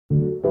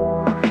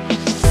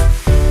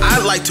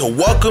like to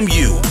welcome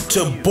you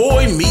to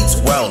BOI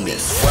Meets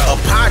Wellness, a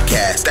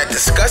podcast that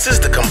discusses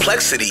the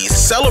complexities,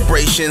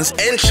 celebrations,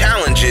 and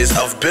challenges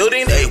of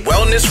building a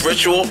wellness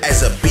ritual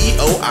as a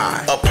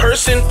BOI, a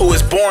person who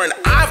is born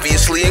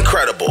obviously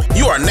incredible.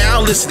 You are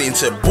now listening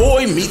to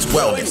BOI Meets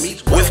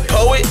Wellness with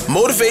poet,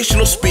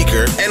 motivational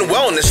speaker, and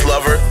wellness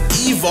lover,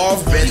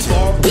 Evolve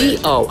Benton.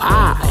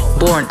 BOI,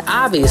 born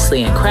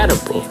obviously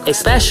incredible,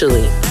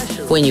 especially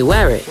when you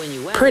wear it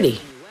pretty.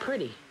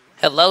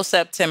 Hello,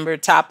 September,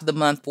 top of the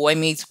month, BOI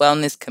Meets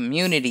Wellness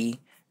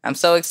community. I'm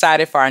so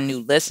excited for our new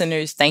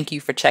listeners. Thank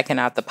you for checking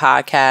out the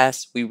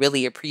podcast. We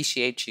really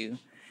appreciate you.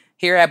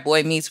 Here at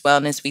BOI Meets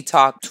Wellness, we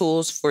talk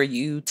tools for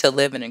you to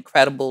live an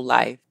incredible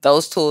life.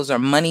 Those tools are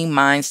money,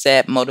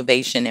 mindset,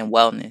 motivation, and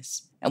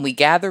wellness. And we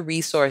gather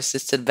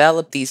resources to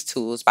develop these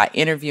tools by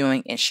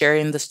interviewing and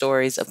sharing the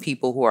stories of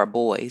people who are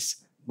boys,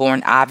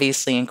 born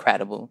obviously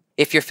incredible.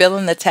 If you're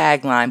feeling the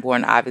tagline,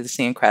 born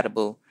obviously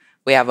incredible,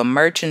 we have a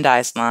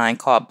merchandise line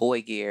called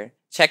Boy Gear.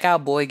 Check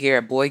out Boy Gear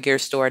at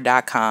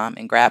boygearstore.com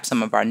and grab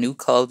some of our new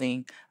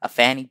clothing, a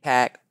fanny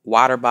pack,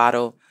 water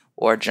bottle,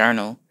 or a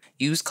journal.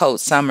 Use code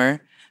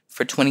SUMMER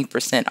for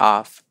 20%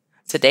 off.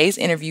 Today's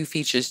interview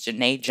features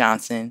Janae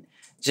Johnson.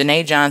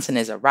 Janae Johnson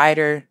is a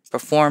writer,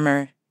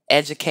 performer,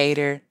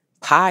 educator,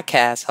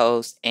 podcast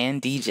host, and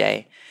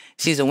DJ.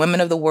 She's a Women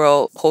of the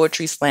World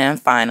Poetry Slam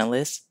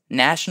finalist,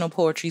 National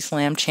Poetry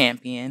Slam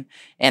champion,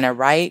 and a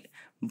Write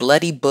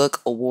Bloody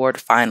Book Award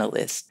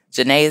finalist.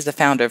 Janae is the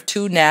founder of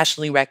 2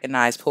 nationally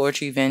recognized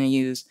poetry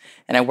venues,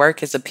 and her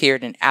work has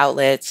appeared in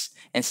outlets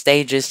and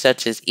stages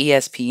such as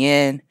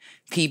ESPN,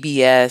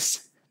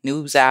 PBS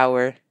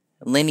Newshour,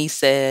 Lenny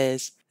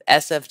Says,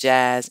 SF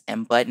Jazz,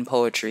 and Button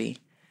Poetry.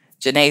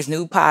 Janae's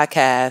new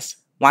podcast,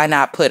 Why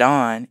Not Put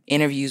On,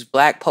 interviews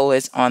Black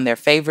poets on their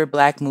favorite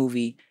Black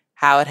movie,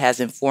 how it has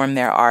informed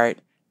their art,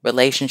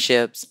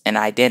 relationships, and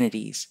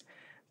identities.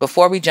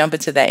 Before we jump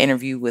into that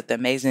interview with the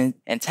amazing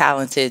and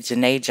talented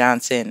Janae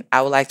Johnson,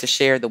 I would like to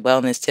share the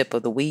wellness tip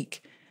of the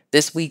week.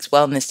 This week's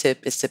wellness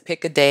tip is to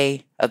pick a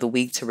day of the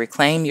week to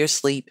reclaim your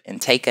sleep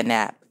and take a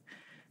nap.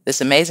 This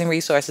amazing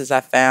resources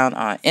I found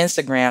on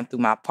Instagram through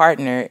my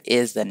partner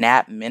is the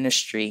Nap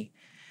Ministry.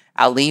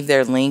 I'll leave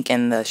their link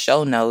in the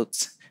show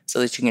notes so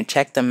that you can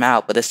check them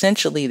out. But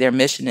essentially, their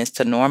mission is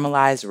to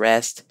normalize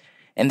rest,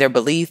 and their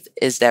belief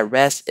is that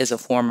rest is a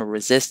form of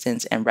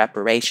resistance and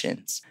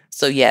reparations.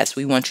 So yes,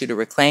 we want you to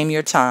reclaim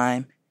your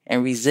time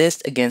and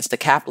resist against the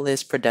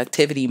capitalist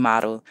productivity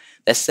model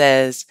that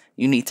says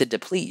you need to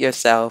deplete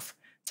yourself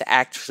to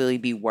actually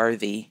be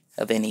worthy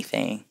of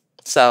anything.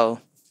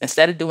 So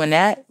instead of doing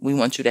that, we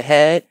want you to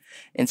head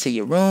into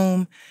your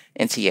room,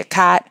 into your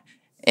cot,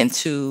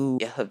 into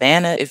your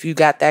Havana if you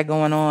got that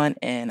going on,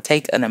 and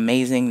take an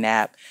amazing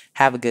nap,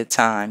 have a good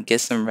time, get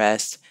some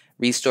rest,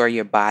 restore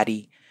your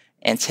body,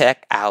 and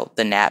check out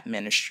the Nap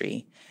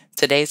Ministry.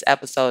 Today's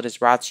episode is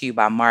brought to you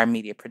by Mar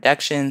Media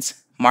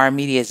Productions. Mar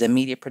Media is a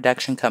media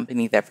production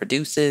company that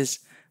produces,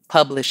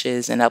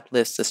 publishes, and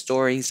uplifts the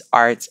stories,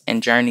 arts,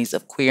 and journeys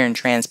of queer and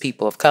trans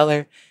people of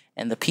color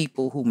and the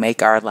people who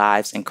make our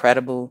lives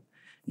incredible.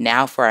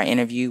 Now for our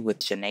interview with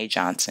Janae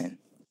Johnson.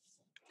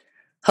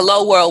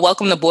 Hello, world.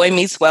 Welcome to BOI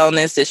Meets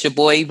Wellness. It's your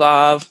boy,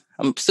 Evolve.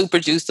 I'm super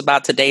juiced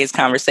about today's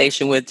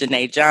conversation with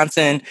Janae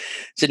Johnson.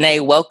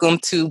 Janae, welcome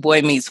to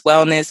BOI Meets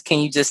Wellness. Can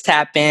you just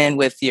tap in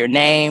with your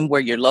name,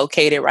 where you're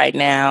located right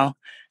now,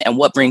 and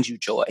what brings you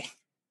joy?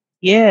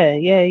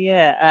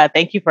 Yeah.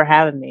 Thank you for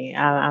having me.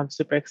 I'm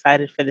super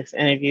excited for this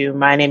interview.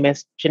 My name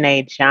is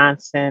Janae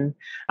Johnson.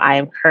 I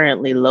am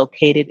currently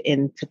located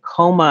in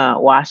Tacoma,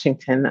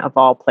 Washington, of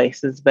all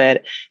places,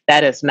 but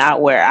that is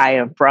not where I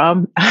am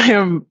from. I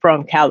am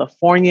from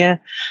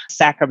California,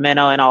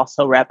 Sacramento, and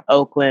also rep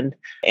Oakland,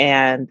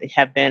 and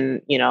have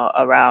been,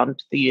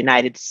 around the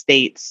United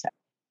States.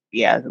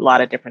 Yeah, a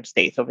lot of different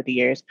states over the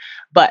years.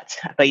 But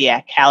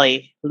yeah,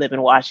 Cali, live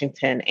in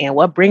Washington. And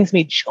what brings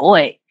me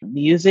joy?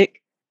 Music.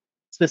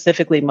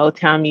 Specifically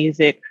Motown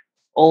music,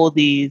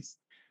 oldies,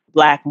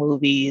 Black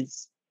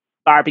movies,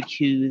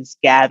 barbecues,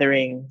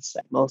 gatherings,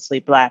 mostly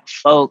Black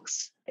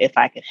folks, if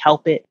I could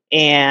help it,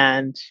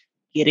 and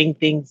getting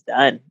things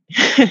done.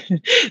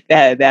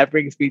 That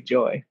brings me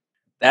joy.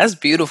 That's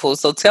beautiful.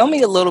 So tell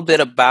me a little bit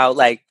about,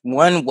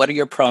 what are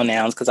your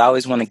pronouns? Because I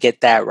always want to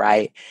get that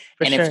right.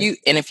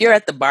 If you're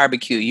at the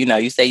barbecue,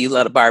 you say you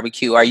love to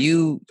barbecue. Are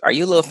you a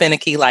little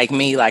finicky like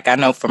me? Like, I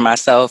know for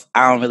myself,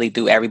 I don't really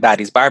do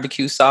everybody's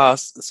barbecue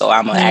sauce. So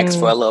I'm going to ask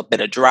for a little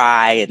bit of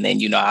dry, and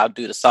then, I'll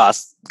do the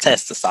sauce,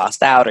 test the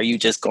sauce out. Or are you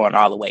just going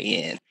all the way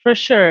in? For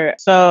sure.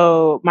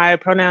 So my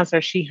pronouns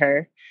are she,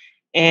 her.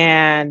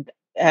 And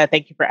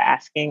thank you for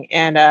asking.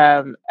 And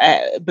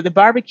but the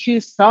barbecue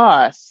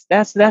sauce,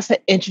 that's an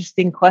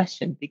interesting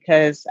question,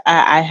 because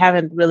I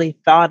haven't really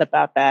thought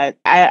about that.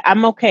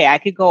 I'm okay. I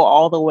could go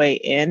all the way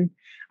in.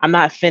 I'm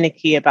not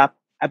finicky about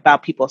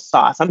people's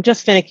sauce. I'm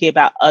just finicky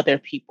about other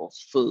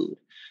people's food.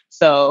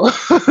 So,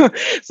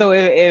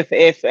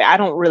 if I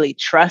don't really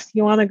trust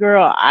you on a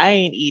girl, I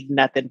ain't eating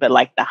nothing but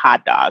like the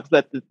hot dogs,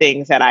 but the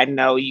things that I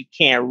know you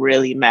can't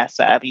really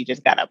mess up. You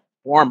just gotta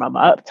warm them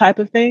up type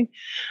of thing.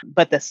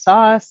 But the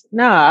sauce,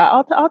 no,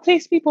 I'll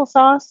taste people's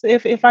sauce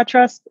if I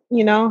trust,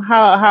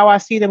 how I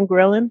see them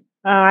grilling.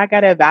 I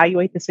got to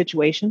evaluate the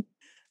situation.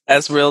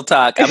 That's real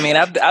talk. I mean,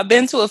 I've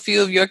been to a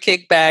few of your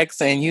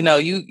kickbacks, and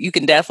you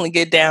can definitely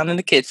get down in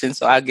the kitchen,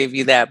 so I'll give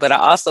you that. But I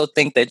also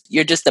think that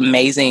you're just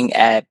amazing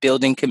at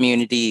building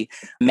community,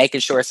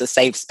 making sure it's a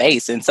safe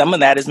space, and some of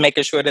that is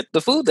making sure that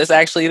the food that's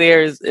actually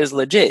there is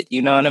legit.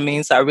 You know what I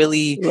mean? So I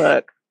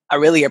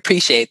really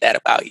appreciate that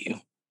about you.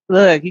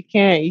 Look, you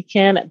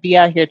can't be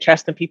out here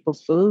trusting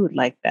people's food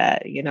like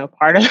that.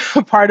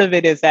 Part of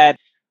it is that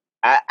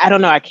I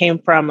don't know. I came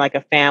from like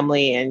a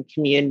family and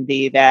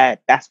community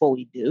that's what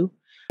we do.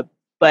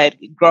 But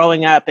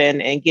growing up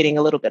and getting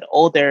a little bit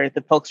older,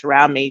 the folks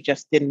around me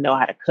just didn't know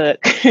how to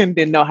cook and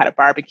didn't know how to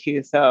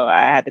barbecue. So I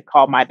had to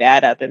call my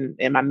dad up in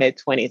my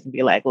mid-20s and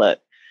be like, look,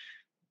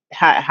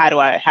 how do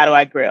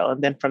I grill?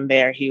 And then from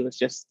there, he was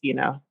just,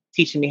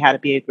 teaching me how to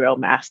be a grill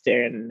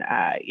master. And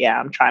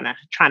I'm trying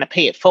to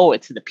pay it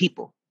forward to the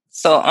people.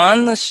 So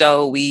on the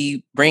show,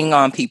 we bring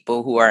on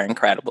people who are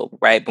incredible,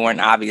 right? Born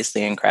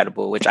obviously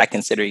incredible, which I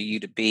consider you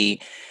to be.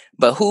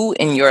 But who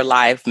in your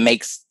life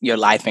makes your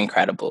life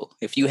incredible?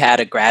 If you had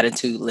a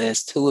gratitude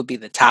list, who would be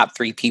the top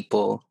 3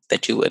 people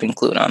that you would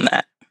include on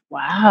that?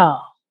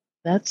 Wow,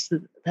 that's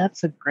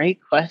a great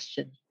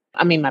question.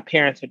 I mean, my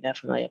parents are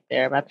definitely up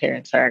there. My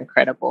parents are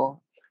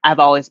incredible. I've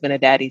always been a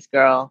daddy's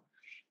girl.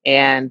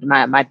 And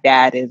my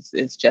dad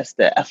is just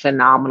a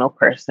phenomenal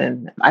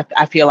person.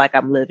 I feel like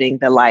I'm living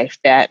the life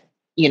that,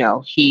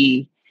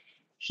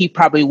 he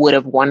probably would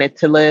have wanted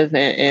to live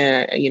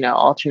in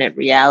alternate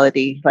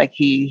reality. Like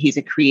he's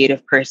a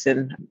creative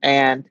person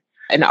and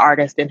an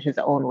artist in his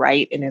own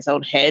right, in his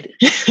own head.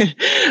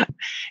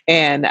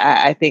 And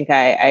I think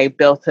I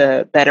built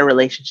a better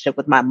relationship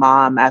with my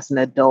mom as an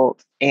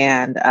adult.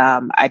 And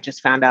I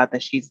just found out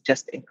that she's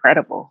just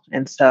incredible.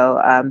 And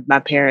so my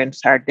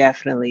parents are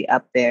definitely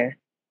up there.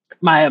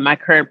 My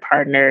current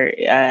partner,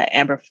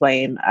 Amber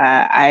Flame,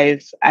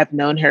 I've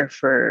known her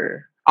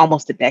for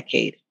almost a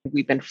decade.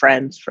 We've been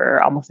friends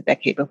for almost a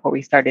decade before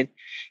we started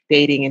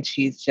dating, and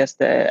she's just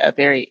a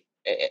very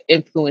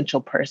influential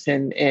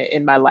person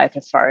in my life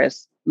as far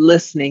as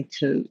listening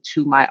to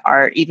my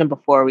art. Even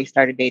before we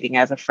started dating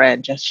as a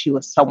friend, just she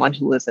was someone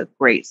who was a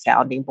great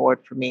sounding board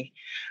for me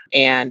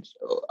and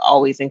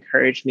always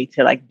encouraged me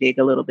to like dig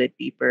a little bit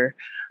deeper.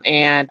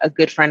 And a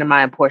good friend of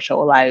mine, Portia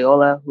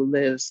Olayola, who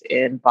lives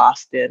in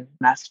Boston,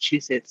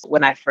 Massachusetts.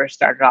 When I first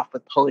started off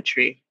with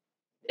poetry,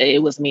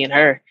 it was me and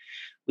her.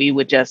 We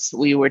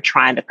were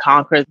trying to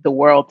conquer the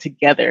world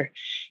together.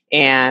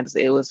 And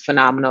it was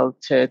phenomenal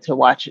to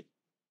watch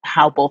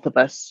how both of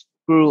us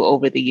grew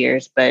over the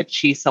years. But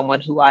she's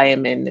someone who I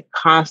am in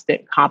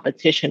constant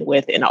competition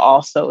with and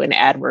also in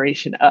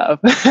admiration of.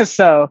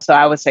 So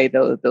I would say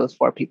those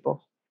 4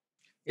 people.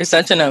 You're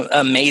such an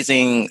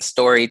amazing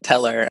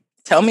storyteller.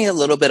 Tell me a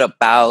little bit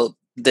about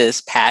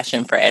this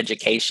passion for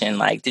education.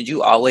 Like, did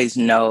you always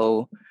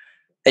know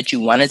that you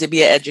wanted to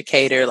be an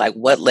educator? Like,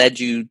 what led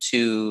you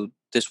to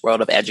this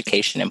world of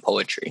education and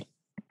poetry?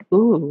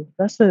 Ooh,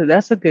 that's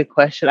a good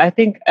question. I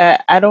think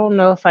I don't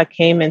know if I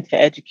came into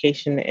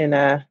education in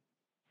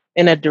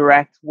a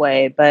direct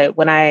way, but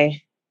when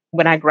I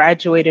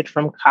graduated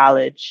from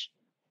college,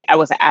 I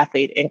was an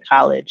athlete in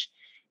college,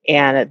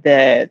 and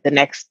the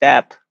next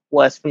step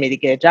was for me to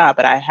get a job.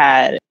 But I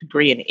had a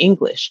degree in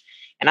English,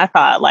 and I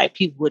thought like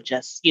people would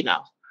just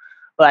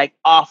like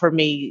offer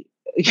me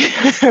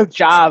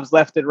jobs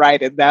left and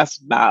right, and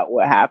that's not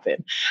what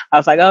happened. I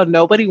was like, oh,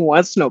 nobody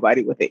wants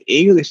nobody with an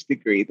English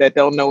degree that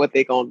don't know what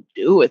they're gonna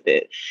do with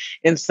it.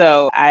 And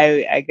so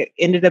I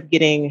ended up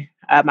getting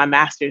my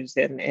master's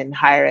in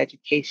higher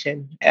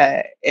education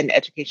in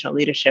educational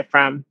leadership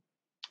from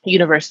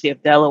University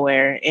of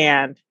Delaware,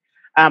 and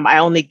I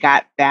only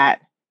got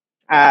that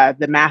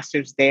the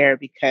master's there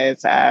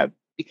because I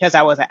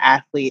was an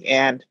athlete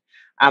and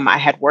I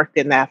had worked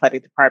in the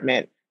athletic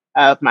department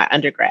of my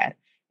undergrad.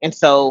 And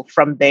so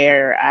from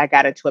there, I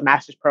got into a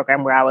master's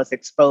program where I was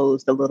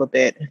exposed a little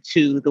bit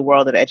to the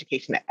world of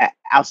education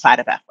outside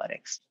of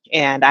athletics.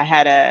 And I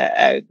had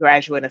a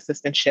graduate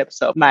assistantship,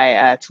 so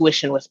my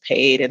tuition was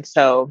paid. And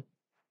so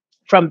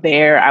from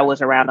there, I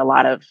was around a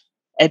lot of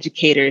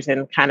educators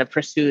and kind of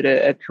pursued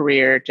a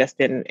career just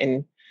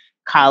in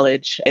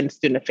college and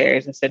student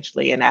affairs,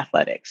 essentially in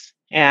athletics.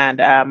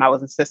 And I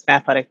was assistant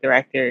athletic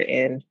director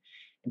in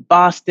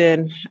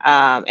Boston.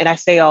 And I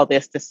say all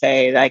this to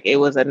say like it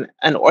was an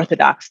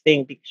unorthodox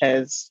thing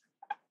because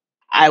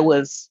I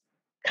was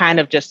kind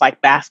of just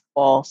like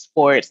basketball,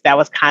 sports. That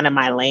was kind of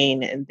my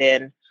lane. And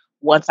then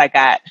once I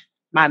got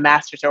my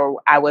master's, or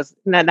I was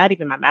not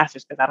even my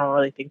master's, because I don't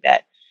really think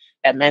that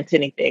meant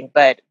anything,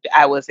 but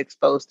I was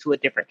exposed to a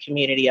different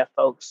community of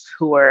folks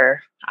who were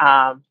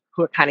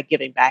kind of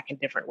giving back in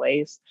different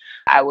ways.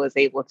 I was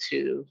able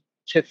to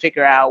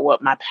figure out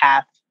what my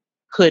path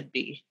could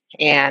be.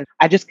 And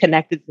I just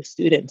connected to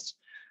students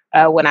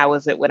when I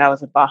was at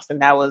Boston.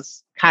 That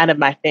was kind of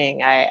my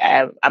thing.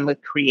 I'm a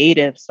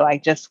creative, so I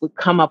just would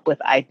come up with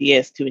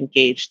ideas to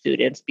engage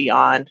students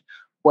beyond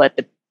what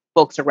the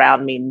folks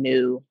around me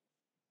knew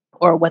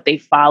or what they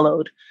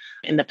followed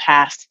in the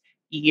past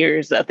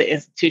years of the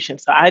institution.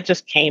 So I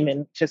just came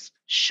and just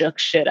shook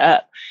shit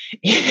up.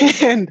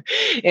 and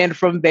and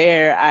from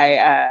there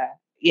I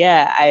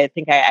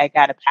think I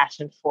got a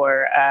passion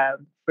for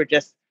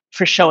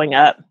showing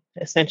up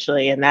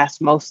essentially. And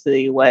that's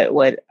mostly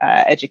what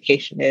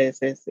education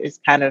is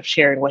kind of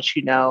sharing what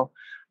you know,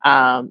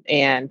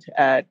 and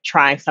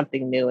trying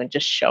something new and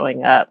just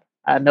showing up.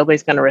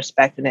 Nobody's going to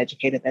respect an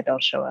educator that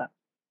don't show up.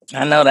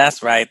 I know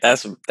that's right.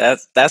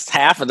 That's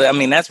half of the. I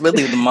mean, that's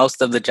really the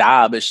most of the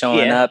job is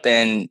showing up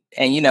and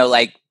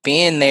like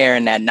being there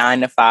in that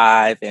 9 to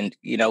 5. And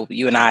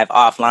you and I have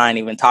offline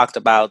even talked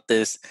about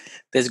this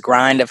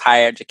grind of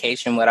higher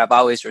education. What I've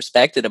always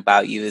respected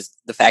about you is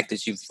the fact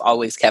that you've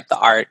always kept the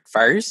art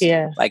first.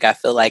 Yeah. Like I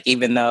feel like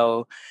even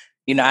though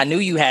I knew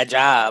you had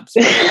jobs,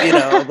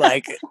 but,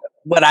 like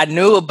what I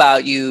knew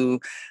about you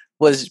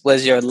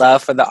was your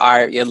love for the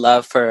art, your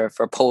love for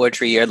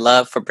poetry, your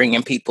love for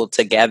bringing people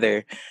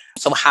together.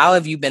 So how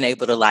have you been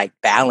able to like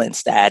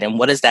balance that? And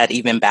what does that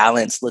even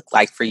balance look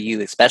like for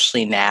you,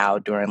 especially now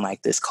during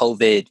like this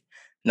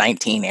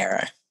COVID-19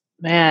 era?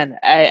 Man,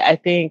 I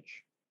think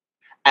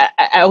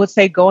I would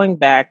say going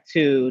back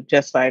to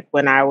just like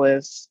when I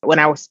was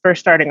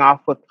first starting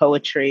off with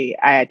poetry,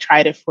 I had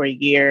tried it for a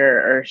year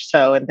or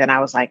so. And then I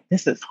was like,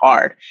 this is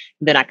hard.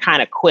 And then I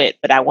kind of quit,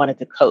 but I wanted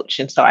to coach.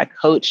 And so I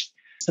coached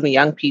some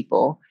young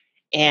people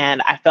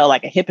and I felt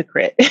like a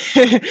hypocrite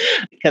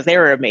because they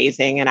were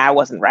amazing and I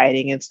wasn't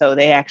writing. And so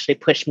they actually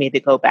pushed me to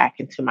go back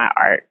into my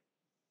art.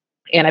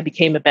 And I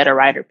became a better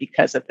writer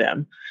because of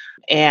them.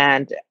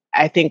 And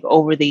I think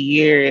over the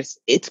years,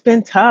 it's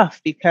been tough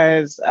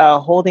because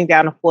holding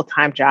down a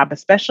full-time job,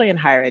 especially in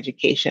higher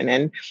education,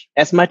 and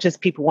as much as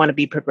people want to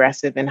be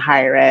progressive in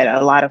higher ed,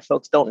 a lot of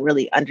folks don't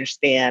really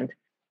understand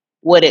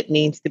what it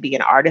means to be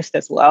an artist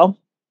as well.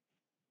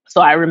 So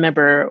I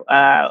remember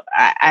I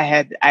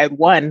had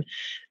won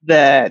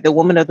the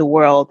Woman of the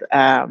World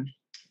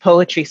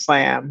Poetry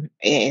Slam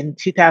in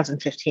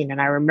 2015.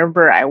 And I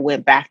remember I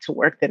went back to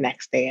work the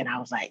next day and I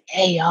was like,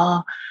 hey,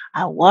 y'all,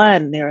 I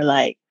won. They were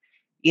like,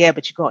 yeah,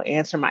 but you going to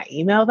answer my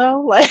email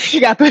though? Like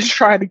I've been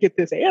trying to get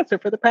this answer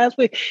for the past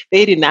week.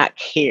 They did not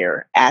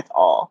care at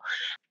all.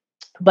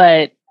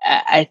 But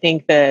I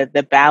think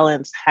the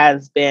balance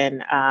has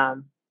been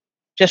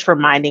just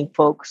reminding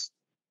folks,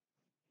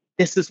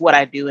 this is what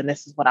I do and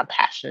this is what I'm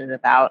passionate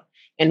about,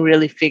 and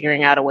really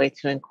figuring out a way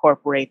to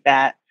incorporate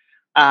that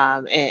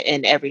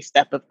in every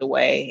step of the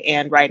way.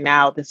 And right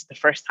now, this is the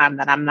first time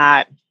that I'm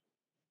not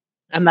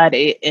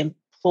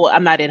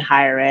in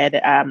higher ed.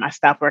 I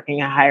stopped working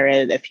in higher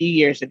ed a few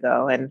years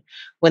ago and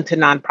went to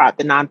the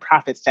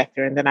nonprofit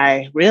sector. And then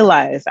I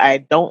realized I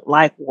don't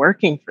like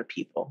working for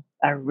people.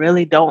 I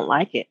really don't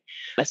like it,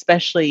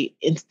 especially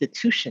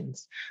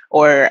institutions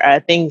or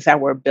things that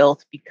were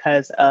built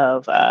because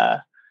of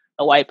a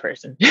white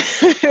person.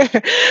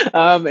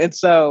 And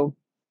so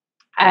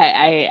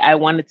I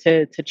wanted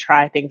to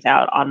try things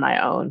out on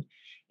my own.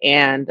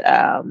 And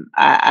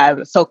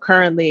so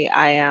currently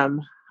I'm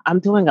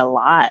doing a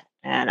lot.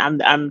 And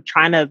I'm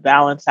trying to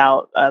balance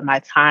out my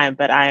time,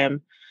 but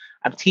I'm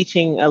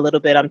teaching a little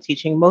bit. I'm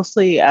teaching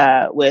mostly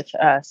with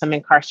some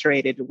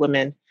incarcerated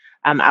women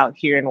out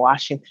here in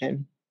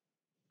Washington,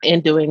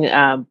 and doing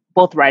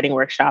both writing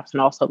workshops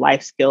and also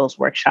life skills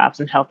workshops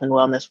and health and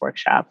wellness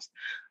workshops.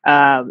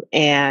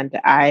 And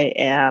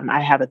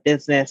I have a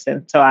business,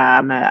 and so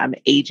I'm an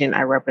agent.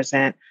 I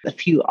represent a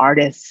few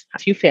artists, a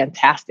few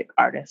fantastic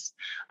artists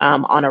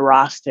on a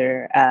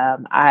roster.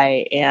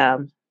 I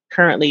am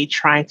currently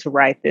trying to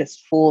write this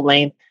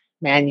full-length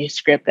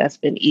manuscript that's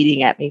been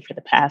eating at me for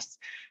the past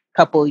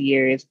couple of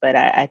years, but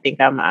I think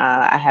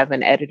I have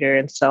an editor,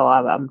 and so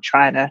I'm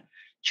trying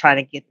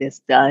to get this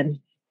done.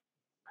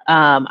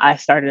 I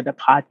started a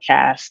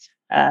podcast.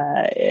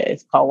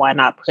 It's called Why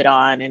Not Put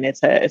On, and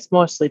it's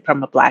mostly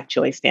from a Black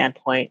joy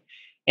standpoint,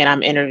 and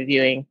I'm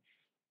interviewing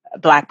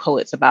Black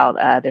poets about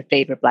their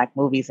favorite Black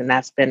movies, and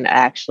that's been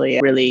actually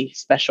a really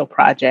special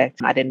project.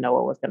 I didn't know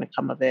what was going to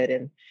come of it,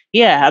 and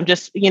yeah, I'm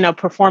just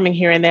performing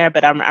here and there,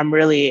 but I'm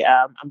really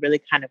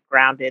kind of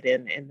grounded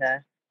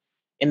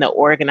in the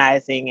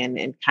organizing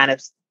and kind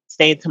of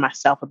staying to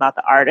myself about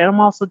the art. And I'm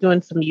also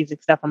doing some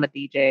music stuff. I'm a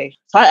DJ,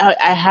 so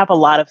I have a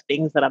lot of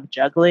things that I'm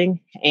juggling.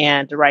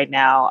 And right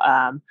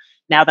now,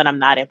 now that I'm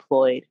not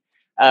employed,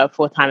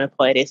 full-time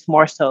employed, it's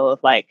more so of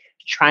like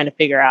trying to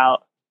figure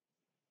out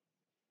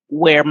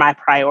where my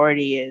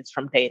priority is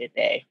from day to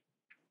day,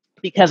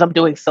 because I'm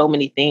doing so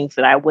many things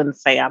that I wouldn't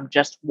say I'm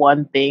just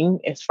one thing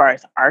as far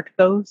as art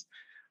goes.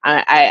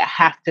 I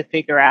have to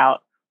figure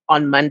out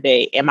on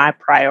Monday, am I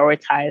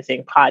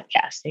prioritizing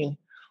podcasting?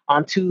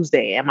 On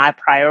Tuesday, am I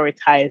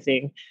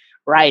prioritizing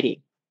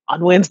writing?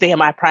 On Wednesday,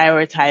 am I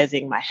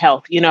prioritizing my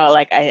health?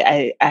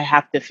 I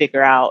have to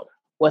figure out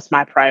what's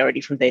my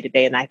priority from day to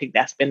day. And I think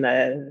that's been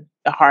the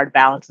hard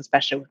balance,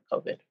 especially with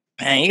COVID.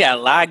 Man, you got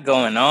a lot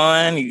going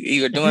on.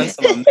 You're doing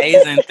some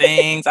amazing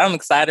things. I'm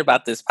excited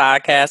about this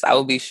podcast. I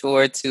will be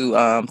sure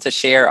to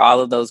share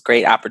all of those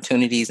great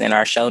opportunities in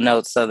our show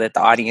notes so that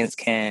the audience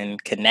can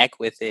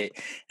connect with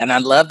it. And I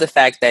love the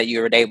fact that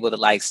you were able to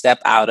like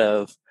step out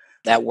of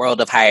that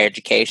world of higher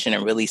education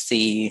and really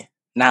see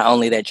not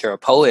only that you're a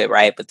poet,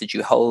 right, but that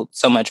you hold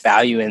so much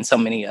value in so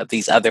many of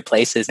these other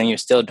places, and you're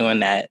still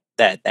doing that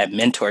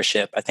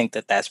mentorship. I think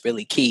that that's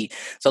really key.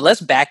 So let's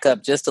back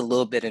up just a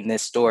little bit in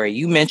this story.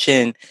 You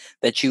mentioned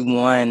that you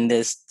won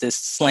this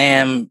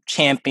slam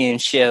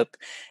championship,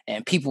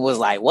 and people was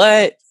like,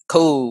 what?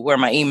 Cool, where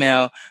my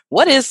email?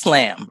 What is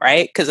slam,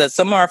 right? Because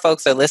some of our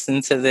folks are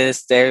listening to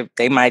this,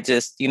 they might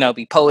just,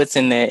 be poets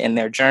in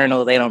their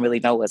journal. They don't really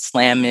know what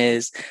slam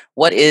is.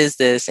 What is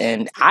this?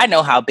 And I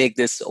know how big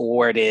this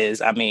award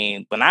is. I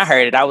mean, when I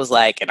heard it, I was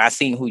like, and I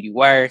seen who you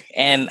were,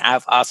 and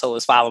I've also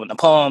was following the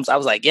poems. I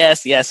was like,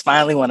 yes,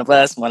 finally one of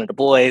us, one of the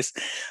boys,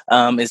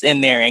 is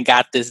in there and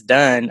got this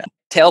done.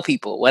 Tell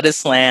people, what is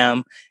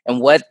slam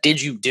and what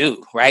did you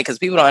do, right? Because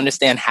people don't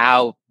understand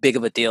how big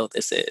of a deal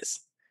this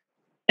is.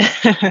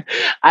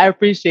 I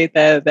appreciate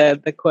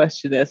the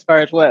question as far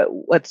as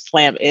what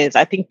slam is.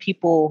 I think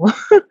people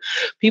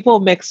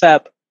mix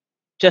up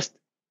just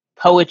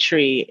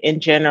poetry in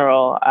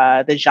general,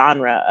 the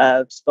genre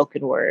of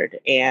spoken word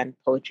and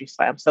poetry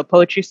slam. So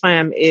poetry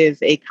slam is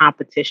a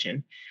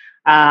competition.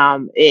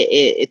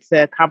 It's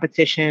a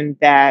competition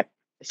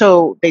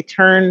so they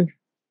turn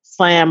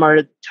slam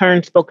or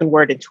turn spoken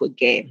word into a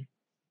game.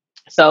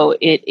 So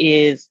it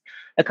is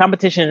a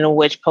competition in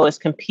which poets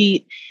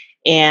compete,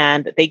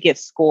 and they get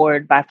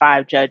scored by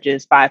 5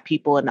 judges, 5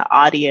 people in the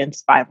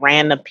audience, 5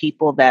 random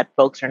people that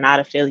folks are not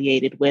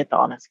affiliated with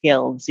on a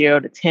scale of 0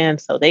 to 10.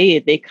 So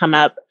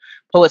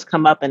poets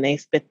come up and they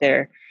spit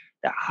their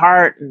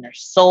heart and their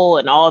soul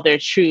and all their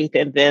truth.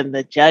 And then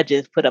the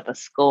judges put up a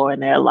score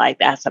and they're like,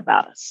 that's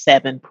about a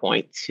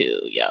 7.2.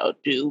 Yo,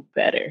 do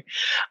better.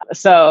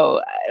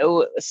 So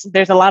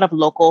there's a lot of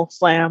local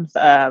slams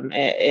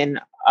in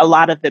a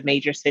lot of the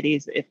major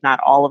cities, if not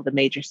all of the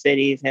major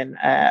cities, and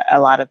a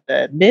lot of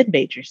the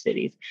mid-major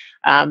cities.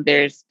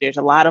 There's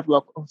a lot of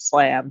local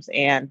slams,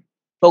 and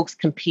folks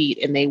compete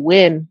and they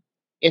win.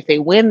 If they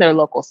win their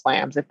local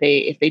slams, if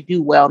they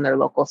do well in their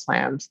local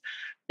slams,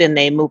 then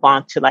they move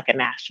on to like a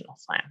national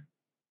slam.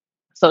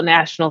 So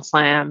national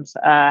slams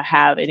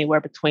have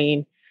anywhere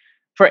between,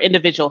 for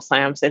individual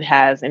slams, it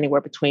has anywhere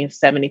between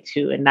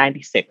 72 and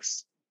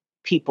 96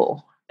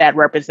 people that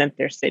represent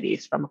their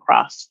cities from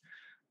across.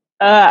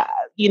 I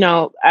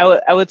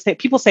would say,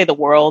 people say the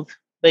world,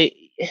 the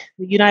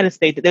United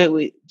States,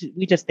 we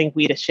just think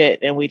we the shit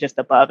and we just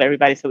above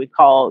everybody. So we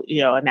call,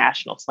 a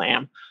national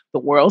slam the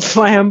world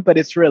slam, but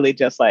it's really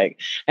just like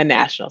a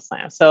national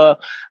slam. So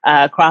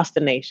across the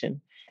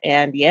nation.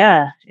 And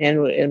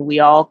and we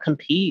all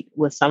compete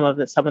with some of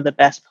the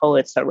best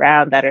poets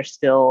around that are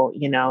still,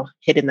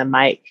 hitting the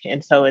mic.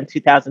 And so in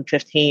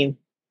 2015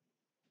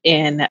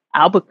 in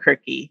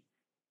Albuquerque,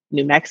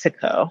 New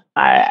Mexico,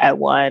 I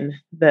won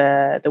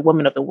the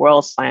Women of the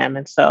World Slam.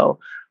 And so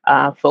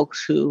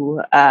folks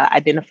who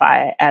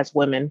identify as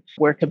women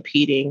were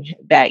competing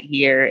that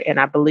year. And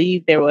I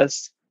believe I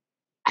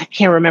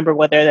can't remember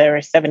whether there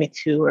were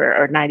 72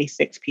 or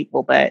 96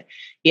 people, but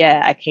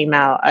I came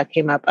up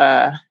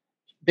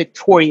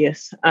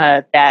victorious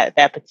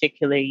that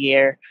particular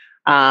year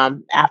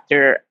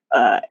after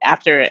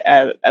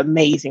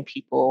amazing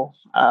people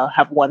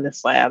have won the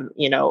slam,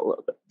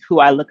 who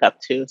I look up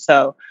to.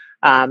 So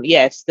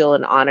it's still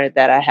an honor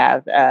that I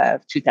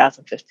have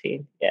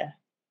 2015. Yeah.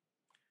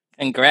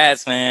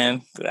 Congrats,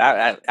 man.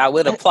 I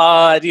would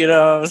applaud, you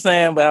know what I'm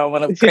saying? But I don't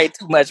want to create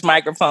too much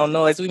microphone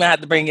noise. We might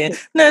have to bring in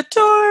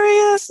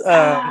Notorious, in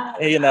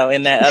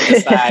that other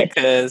side,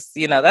 because,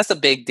 that's a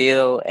big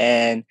deal.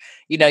 And,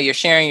 you're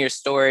sharing your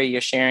story,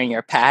 you're sharing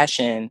your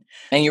passion,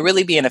 and you're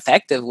really being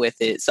effective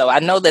with it. So I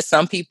know that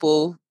some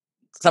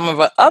of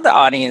our other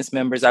audience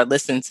members are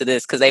listening to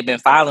this because they've been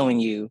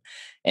following you.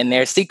 And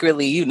they're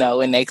secretly,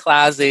 in their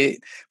closet,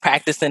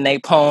 practicing their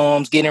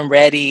poems, getting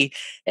ready.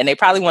 And they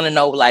probably want to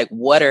know, like,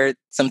 what are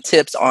some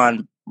tips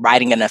on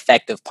writing an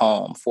effective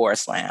poem for a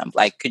slam?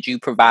 Like, could you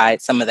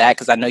provide some of that?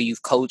 Because I know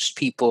you've coached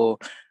people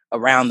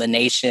around the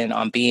nation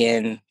on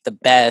being the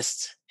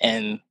best.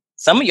 And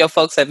some of your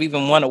folks have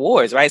even won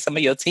awards, right? Some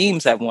of your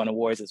teams have won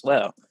awards as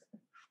well.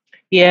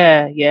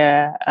 Yeah.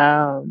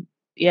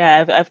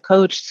 I've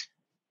coached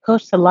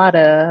a lot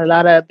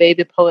of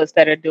baby poets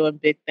that are doing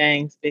big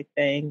things.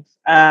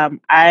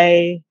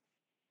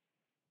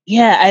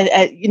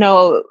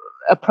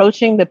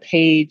 Approaching the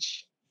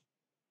page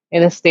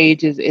in a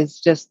stage is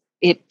just,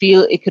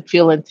 it could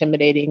feel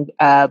intimidating.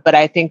 But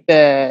I think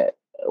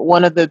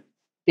one of the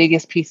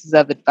biggest pieces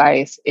of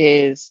advice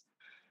is,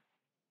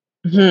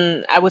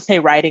 I would say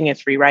writing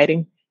is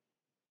rewriting.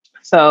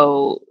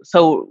 So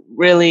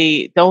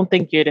really don't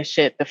think you're the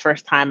shit the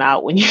first time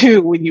out when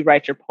you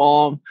write your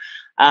poem.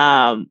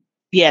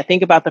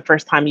 Think about the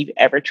first time you've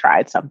ever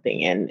tried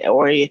something,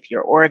 or if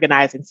you're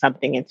organizing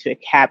something into a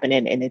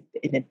cabinet and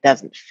it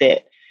doesn't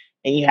fit,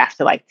 and you have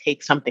to like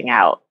take something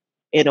out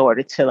in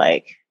order to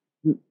like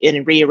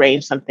and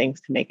rearrange some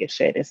things to make it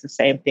fit. It's the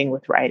same thing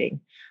with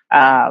writing.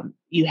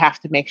 You have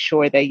to make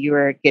sure that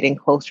you're getting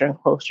closer and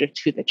closer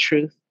to the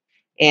truth.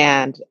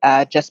 And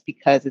just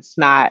because it's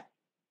not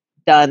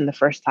done the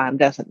first time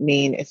doesn't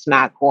mean it's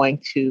not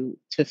going to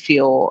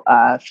feel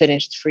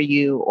finished for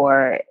you,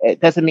 or it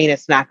doesn't mean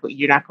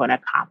you're not going to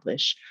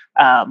accomplish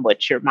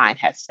what your mind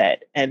has said.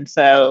 And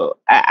so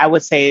I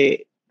would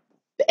say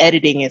the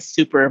editing is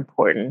super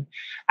important.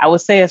 I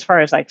would say as far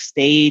as like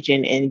stage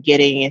and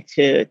getting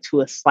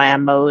into a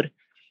slam mode,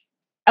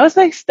 I would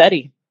say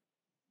study.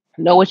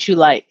 Know what you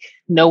like.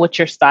 Know what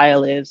your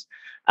style is.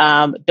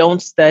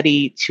 Don't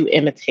study to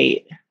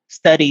imitate.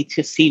 Study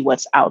to see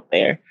what's out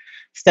there.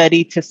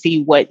 Study to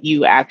see what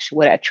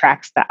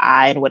attracts the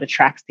eye and what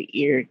attracts the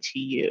ear to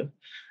you.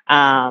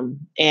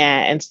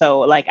 And so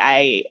like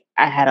I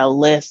had a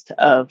list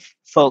of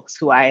folks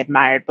who I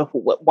admired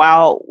before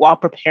while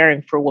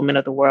preparing for Women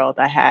of the World.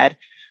 I had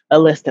a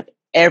list of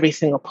every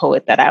single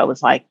poet that I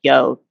was like,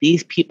 yo,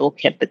 these people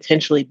can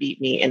potentially beat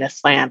me in a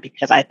slam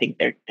because I think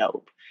they're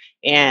dope.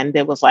 And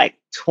there was like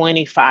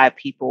 25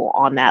 people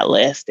on that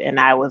list. And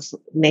I was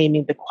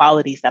naming the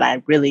qualities that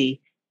I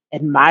really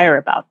admire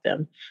about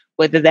them,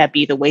 whether that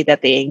be the way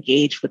that they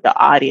engage with the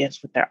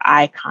audience, with their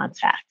eye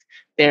contact,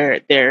 their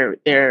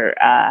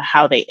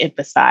how they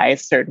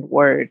emphasize certain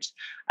words,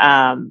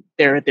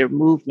 their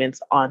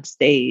movements on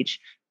stage,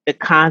 the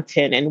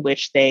content in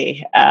which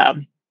they,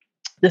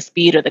 the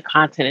speed or the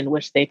content in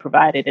which they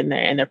provided in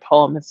their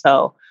poem. And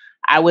so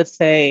I would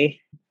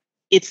say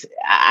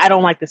I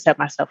don't like to set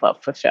myself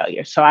up for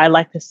failure. So I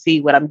like to see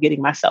what I'm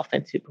getting myself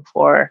into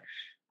before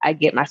I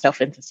get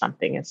myself into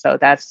something. And so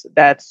that's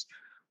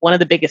one of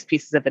the biggest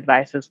pieces of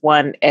advice is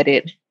one,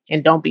 edit,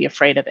 and don't be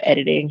afraid of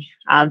editing.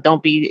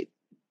 Don't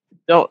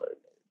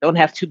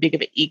have too big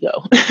of an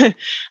ego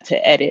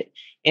to edit,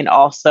 and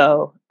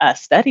also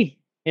study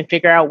and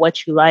figure out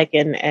what you like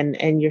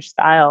and your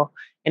style.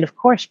 And of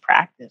course,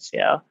 practice,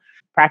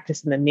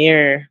 practice in the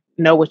mirror,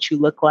 know what you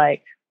look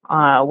like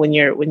when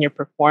you're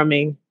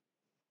performing.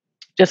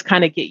 Just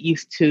kind of get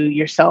used to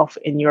yourself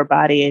and your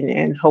body,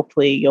 and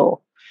hopefully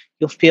you'll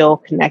feel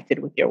connected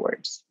with your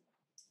words.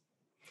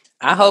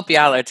 I hope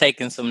y'all are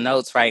taking some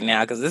notes right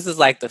now, because this is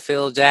like the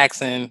Phil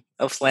Jackson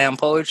of slam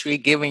poetry,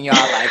 giving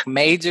y'all like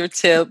major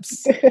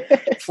tips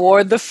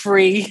for the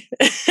free.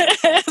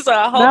 So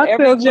I hope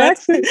Phil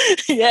Jackson.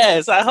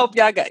 Yes, I hope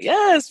y'all got,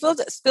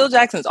 Phil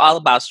Jackson's all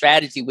about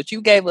strategy. What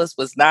you gave us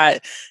was not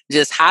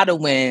just how to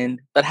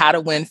win, but how to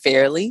win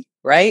fairly,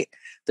 right?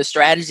 The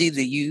strategy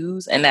to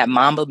use and that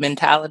Mamba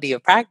mentality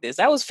of practice.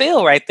 That was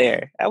Phil right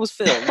there. That was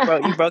Phil.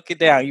 You broke it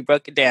down. You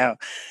broke it down.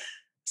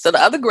 So the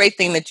other great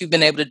thing that you've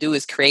been able to do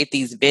is create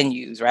these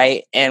venues,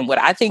 right? And what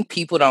I think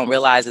people don't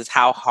realize is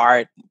how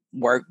hard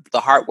work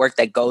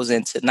that goes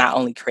into not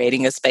only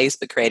creating a space,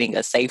 but creating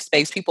a safe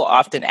space. People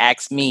often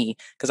ask me,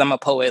 because I'm a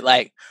poet,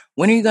 like,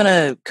 when are you going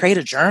to create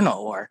a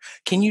journal? Or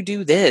can you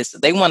do this?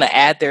 They want to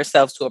add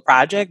themselves to a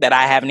project that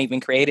I haven't even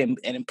created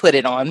and put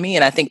it on me.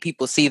 And I think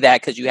people see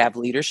that because you have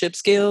leadership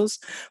skills.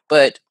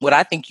 But what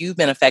I think you've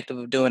been effective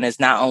of doing is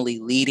not only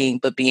leading,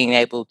 but being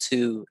able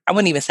to, I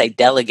wouldn't even say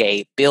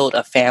delegate, build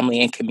a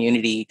family and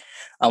community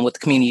with the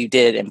community you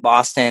did in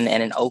Boston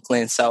and in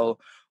Oakland. So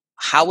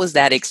how was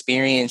that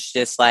experience?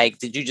 Just like,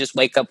 did you just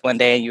wake up one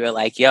day and you were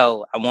like,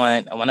 yo, I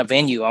want a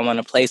venue. I want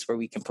a place where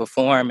we can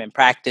perform and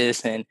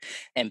practice and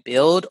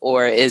build?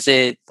 Or was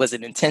it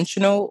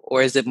intentional?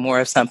 Or is it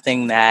more of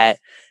something that,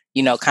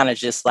 kind of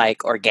just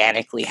like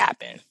organically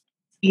happened?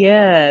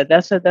 Yeah,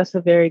 that's a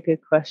very good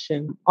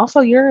question. Also,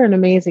 you're an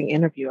amazing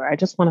interviewer. I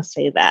just want to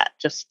say that.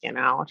 Just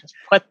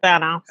put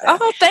that out there.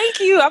 Oh, thank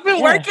you. I've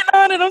been working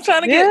on it. I'm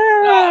trying to get.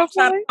 I'm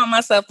trying to call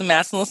myself the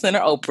Masculine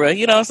Center Oprah.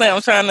 You know what I'm saying?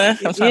 I'm trying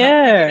to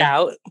figure it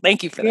out.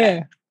 Thank you for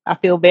that. I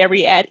feel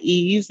very at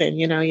ease, and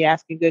you're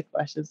asking good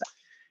questions.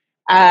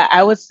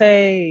 I would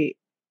say.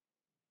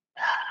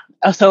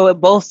 So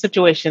both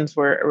situations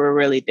were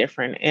really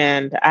different,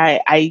 and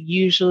I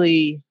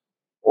usually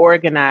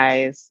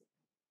organize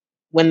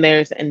when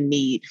there's a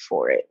need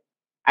for it.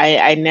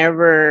 I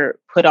never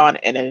put on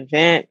an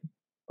event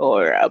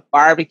or a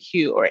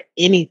barbecue or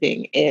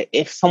anything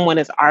if someone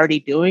is already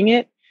doing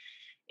it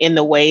in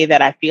the way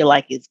that I feel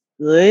like is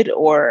good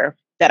or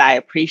that I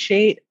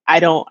appreciate. I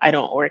don't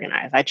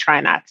organize. I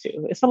try not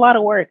to. It's a lot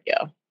of work,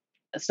 yo.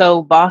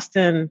 So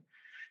Boston,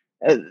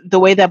 the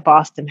way that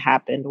Boston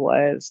happened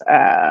was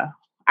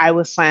I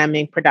was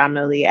slamming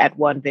predominantly at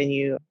one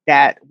venue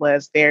that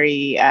was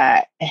very,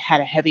 it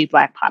had a heavy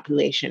Black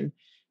population,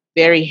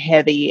 very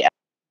heavy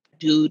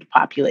dude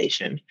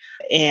population,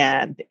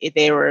 and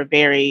they were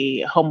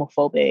very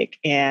homophobic,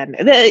 and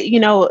in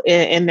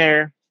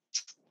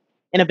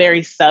a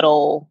very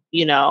subtle,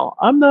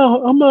 I'm a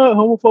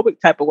homophobic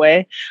type of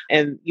way,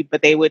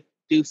 but they would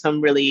do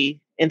some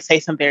really and say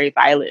some very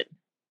violent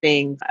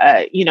things,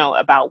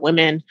 about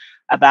women,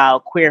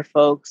 about queer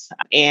folks,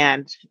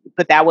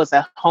 but that was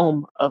a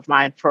home of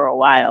mine for a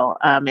while,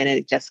 and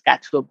it just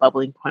got to a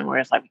bubbling point where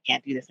it's like we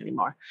can't do this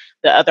anymore.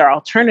 The other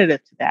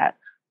alternative to that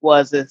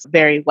was this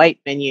very white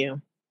venue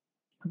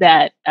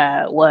that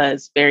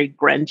was very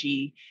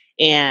grungy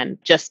and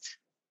just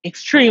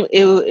extreme.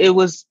 It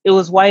was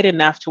white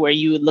enough to where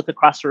you would look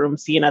across the room,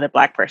 see another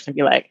Black person, and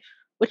be like,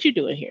 "What you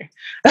doing here?"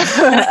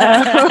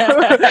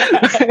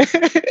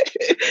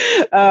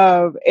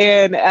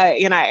 And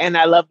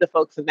I love the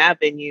folks in that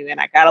venue, and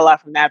I got a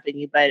lot from that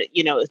venue. But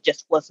it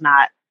just was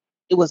not.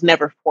 It was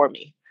never for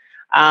me.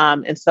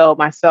 And so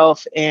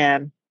myself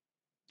and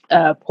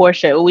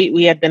Portia,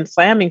 we had been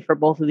slamming for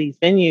both of these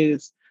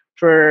venues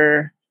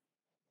for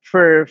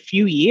a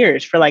few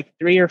years, for like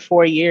 3 or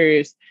 4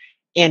 years.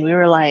 And we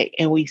were like,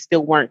 and we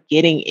still weren't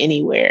getting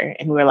anywhere.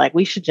 And we were like,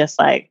 we should just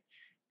like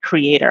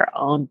create our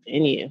own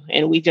venue.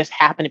 And we just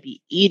happened to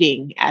be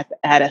eating at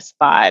a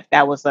spot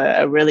that was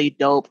a really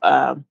dope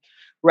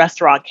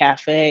restaurant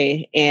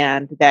cafe,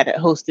 and that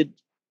hosted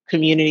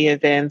community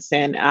events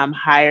and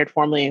hired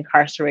formerly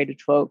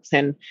incarcerated folks,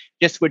 and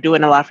just were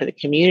doing a lot for the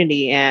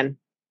community. And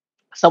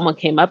someone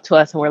came up to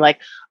us and we're like,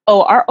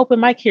 "Oh, our open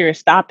mic here is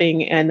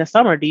stopping in the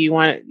summer. Do you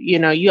want,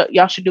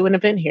 y'all should do an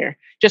event here,"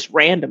 just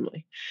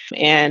randomly.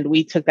 And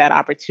we took that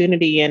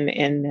opportunity, and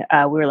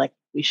we were like,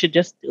 we should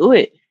just do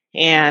it.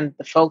 And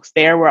the folks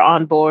there were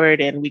on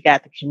board, and we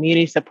got the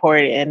community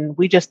support, and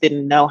we just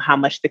didn't know how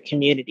much the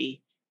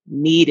community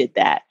needed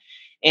that.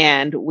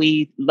 And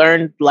we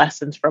learned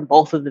lessons from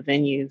both of the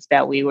venues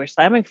that we were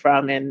slamming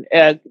from, and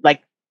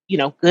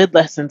good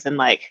lessons, and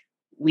like,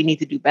 we need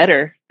to do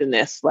better than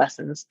this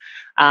lessons,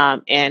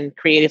 and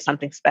created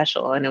something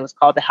special. And it was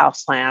called the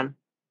House Slam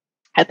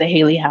at the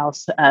Haley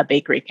House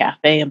Bakery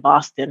Cafe in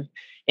Boston.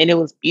 And it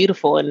was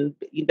beautiful. And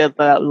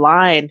the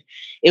line,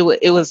 it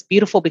was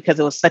beautiful because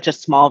it was such a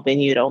small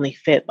venue. It only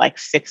fit like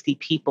 60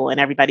 people, and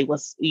everybody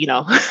was, it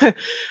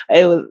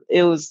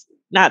was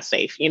not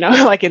safe,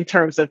 like in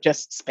terms of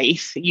just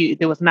space.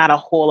 There was not a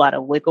whole lot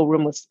of wiggle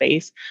room with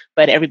space,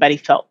 but everybody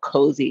felt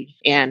cozy,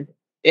 and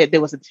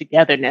there was a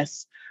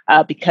togetherness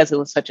because it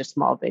was such a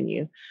small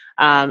venue.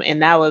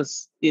 And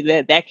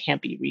that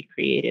can't be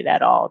recreated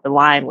at all. The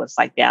line was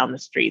like down the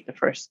street, the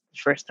first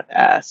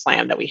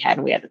slam that we had,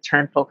 and we had to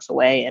turn folks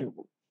away. And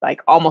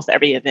like almost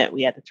every event,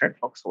 we had to turn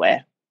folks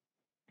away.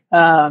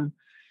 And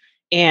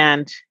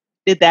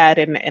did that.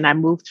 And I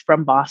moved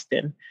from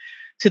Boston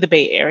to the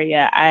Bay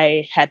Area.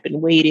 I had been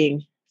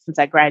waiting since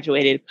I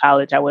graduated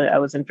college. I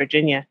was in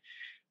Virginia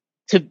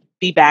to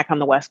be back on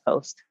the West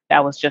Coast.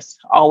 That was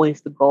just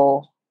always the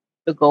goal.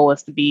 The goal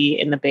was to be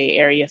in the Bay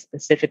Area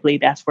specifically.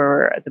 That's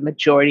where the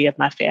majority of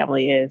my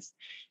family is.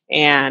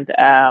 And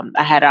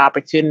I had an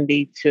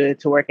opportunity to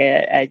work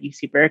at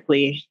UC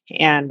Berkeley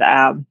and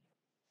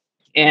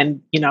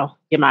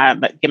get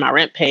my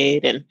rent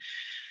paid. And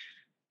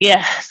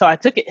yeah, so I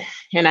took it,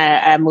 and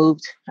I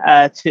moved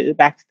back to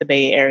the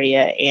Bay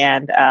Area.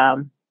 And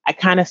I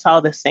kind of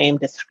saw the same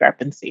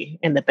discrepancy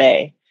in the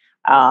Bay.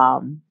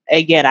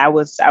 Again, I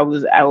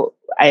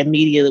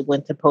immediately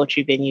went to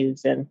poetry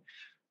venues and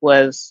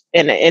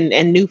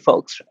knew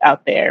folks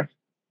out there,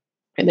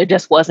 and there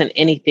just wasn't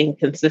anything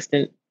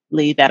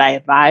consistently that I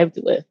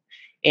vibed with,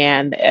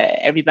 and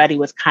everybody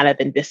was kind of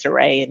in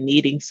disarray and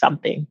needing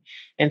something.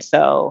 And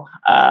so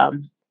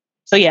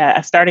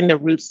starting the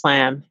Root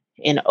Slam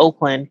in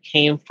Oakland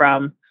came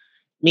from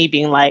me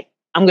being like,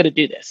 I'm going to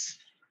do this.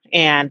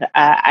 And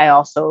I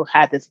also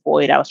had this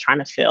void I was trying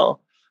to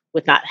fill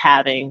with not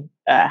having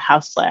a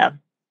House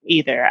Slam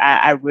either.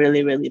 I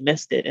really, really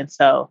missed it. And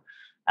so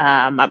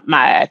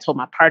I told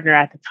my partner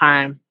at the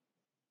time,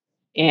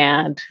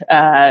 and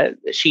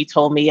she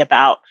told me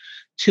about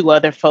two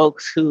other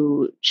folks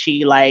who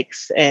she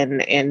likes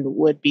and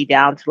would be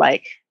down to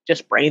like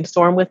just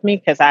brainstorm with me,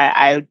 because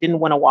I didn't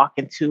want to walk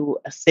into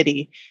a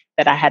city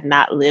that I had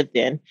not lived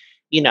in,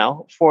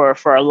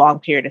 for a long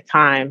period of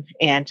time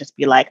and just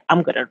be like,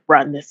 I'm going to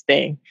run this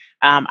thing.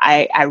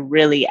 I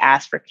really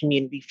asked for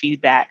community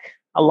feedback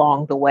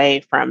along the way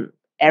from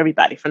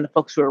everybody, from the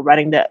folks who are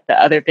running the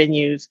other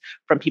venues,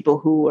 from people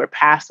who are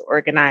past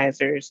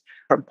organizers,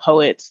 from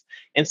poets.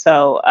 And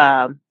so,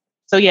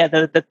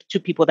 the two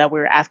people that we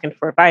were asking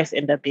for advice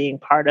ended up being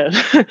part of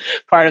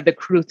the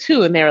crew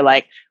too. And they were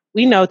like,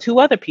 we know two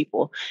other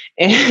people,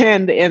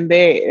 and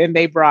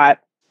they brought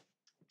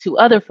two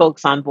other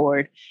folks on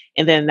board.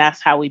 And then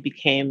that's how we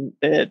became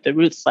the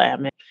Root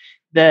Slam.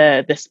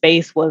 And the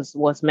space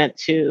was meant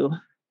to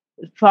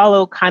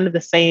follow kind of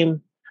the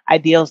same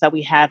ideals that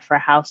we had for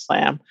House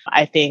Slam.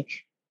 I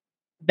think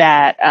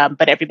that,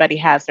 but everybody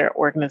has their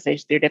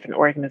different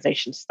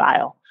organization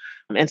style.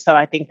 And so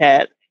I think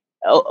that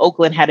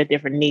Oakland had a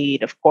different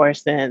need, of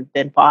course, than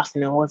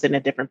Boston, and was in a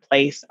different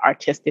place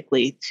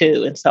artistically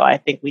too. And so I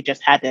think we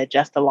just had to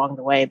adjust along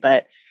the way.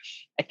 But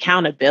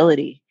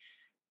accountability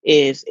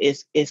is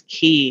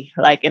key.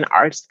 Like in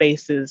art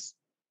spaces,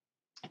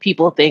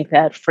 people think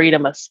that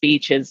freedom of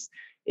speech is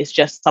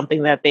just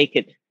something that they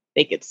could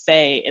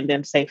say and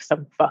then say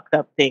some fucked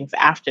up things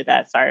after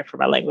that. Sorry for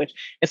my language.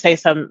 And say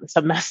some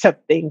messed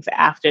up things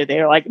after.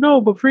 They're like,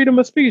 no, but freedom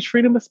of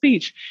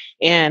speech.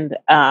 And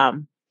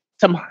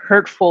some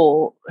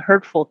hurtful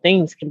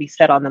things can be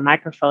said on the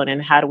microphone.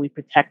 And how do we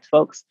protect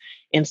folks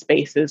in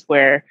spaces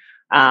where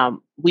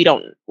we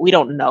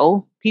don't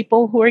know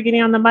people who are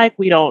getting on the mic.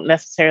 We don't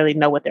necessarily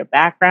know what their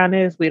background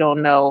is. We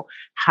don't know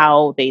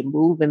how they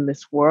move in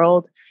this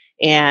world.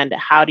 And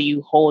how do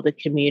you hold a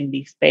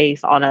community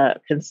space on a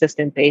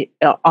consistent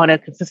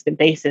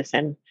basis,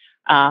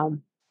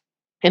 um,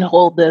 and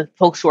hold the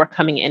folks who are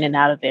coming in and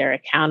out of there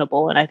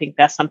accountable? And I think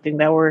that's something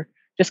that we're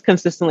just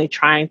consistently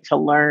trying to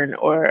learn,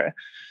 or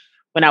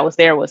when I was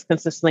there, was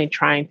consistently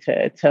trying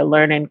to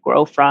learn and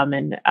grow from.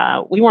 And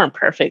we weren't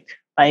perfect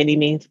by any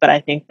means, but I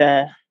think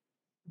the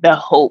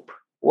hope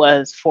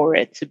was for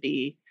it to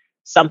be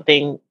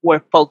something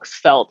where folks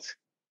felt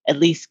at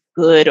least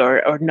good,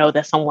 or know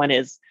that someone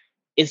is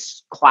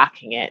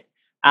clocking it.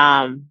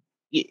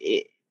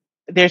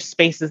 There's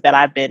spaces that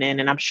I've been in,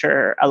 and I'm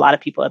sure a lot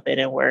of people have been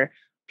in, where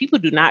people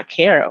do not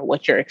care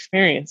what your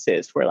experience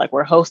is. We're like,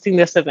 we're hosting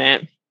this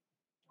event.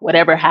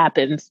 Whatever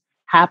happens,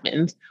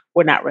 happens.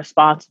 We're not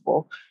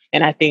responsible.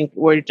 And I think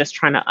we're just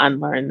trying to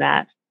unlearn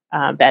that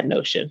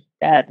notion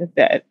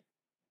that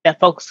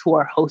folks who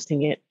are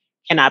hosting it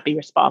cannot be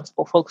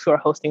responsible. Folks who are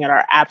hosting it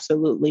are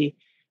absolutely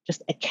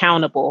just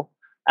accountable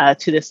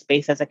to this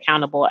space, as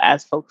accountable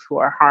as folks who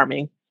are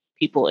harming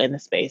people in the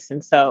space.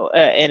 And so,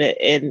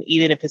 and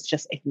even if it's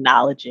just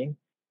acknowledging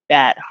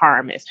that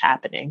harm is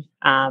happening.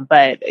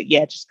 But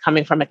yeah, just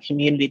coming from a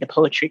community, the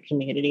poetry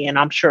community, and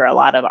I'm sure a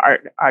lot of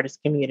artist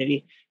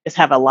community, just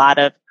have a lot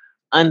of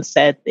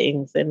unsaid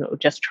things, and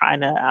just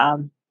trying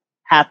to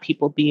have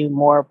people be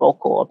more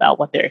vocal about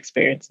what they're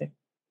experiencing.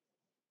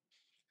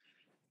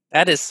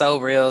 That is so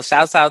real.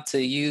 Shouts out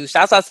to you.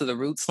 Shouts out to the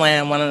Root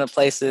Slam, one of the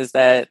places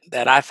that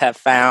I've have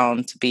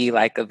found to be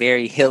like a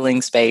very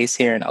healing space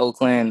here in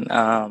Oakland.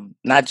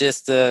 Not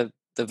just the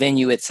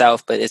venue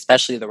itself, but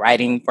especially the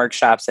writing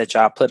workshops that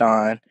y'all put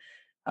on.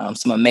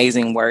 Some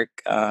amazing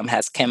work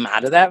has come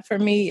out of that for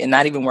me, and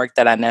not even work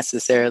that I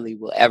necessarily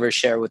will ever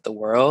share with the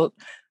world,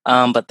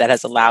 but that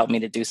has allowed me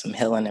to do some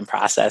healing and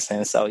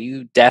processing. So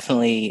you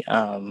definitely,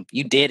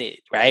 you did it,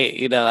 right?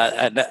 You know,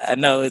 I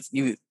know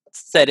you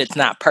said it's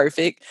not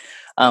perfect,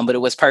 but it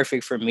was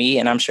perfect for me,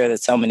 and I'm sure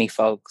that so many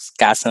folks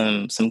got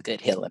some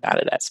good healing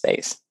out of that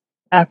space.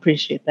 I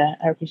appreciate that.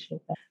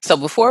 So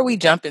before we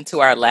jump into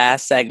our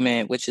last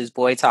segment, which is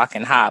Boy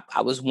Talking Hop,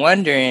 I was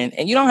wondering,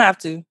 and you don't have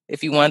to,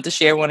 if you wanted to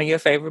share one of your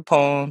favorite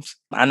poems.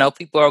 I know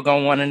people are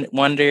going to want to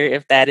wonder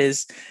if that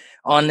is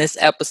on this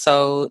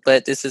episode,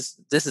 but this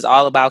is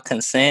all about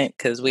consent,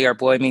 because we are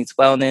Boy Meets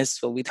Wellness,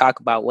 so we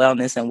talk about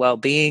wellness and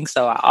well-being.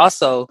 So I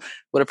also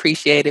would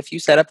appreciate if you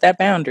set up that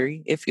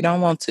boundary if you don't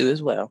want to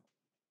as well.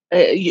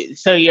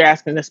 So you're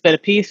asking to spit a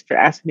piece? You're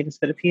asking me to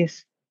spit a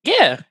piece?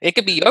 Yeah, it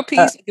could be your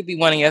piece. It could be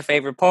one of your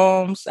favorite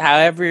poems.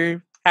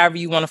 However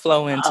you want to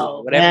flow into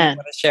it, whatever you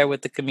want to share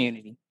with the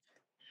community.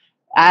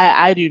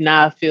 I do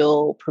not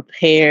feel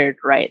prepared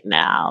right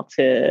now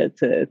to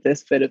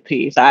spit a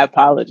piece. I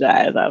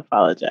apologize.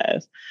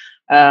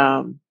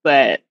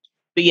 But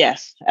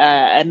yes,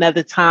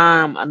 another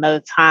time,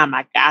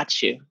 I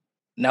got you.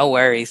 No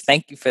worries.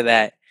 Thank you for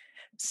that.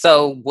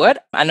 So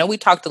I know we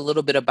talked a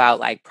little bit about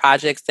like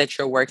projects that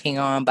you're working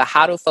on, but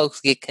how do folks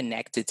get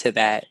connected to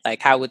that?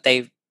 Like, how would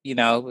they,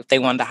 if they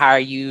wanted to hire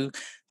you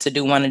to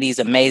do one of these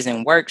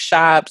amazing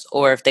workshops,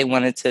 or if they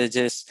wanted to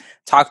just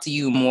talk to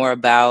you more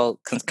about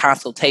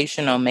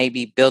consultation on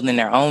maybe building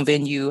their own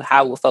venue,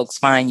 how will folks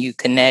find you,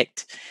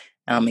 connect,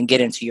 and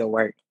get into your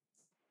work?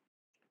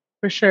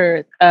 For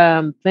sure.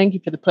 Thank you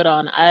for the put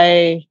on.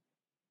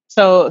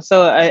 So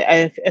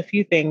a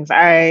few things.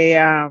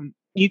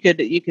 You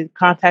could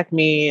contact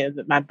me.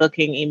 My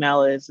booking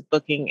email is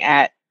booking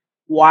at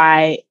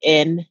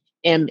YNME.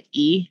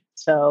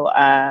 So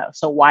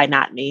why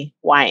not me?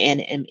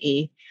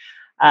 YNME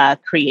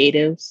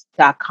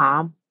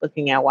creatives.com,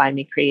 booking at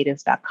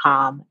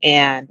whymecreatives.com.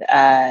 And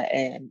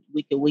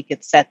we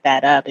could set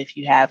that up if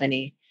you have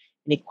any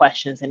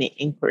questions, any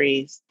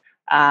inquiries.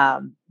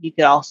 You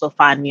could also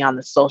find me on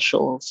the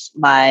socials.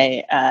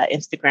 My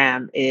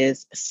Instagram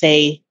is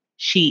Say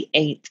She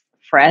Ain't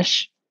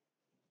Fresh.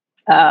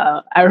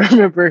 I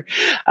remember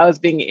I was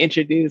being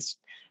introduced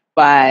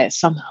by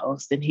some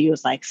host, and he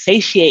was like,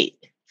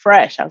 "Satiate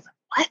Fresh." I was like,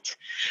 "What?"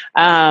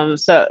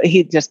 So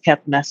he just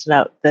kept messing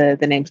up the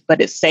names, but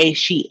it's Say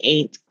She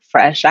Ain't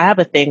Fresh. I have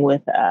a thing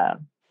with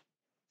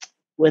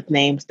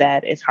names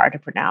that it's hard to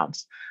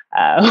pronounce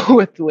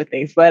with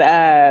things,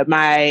 but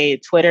my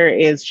Twitter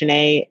is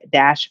Janae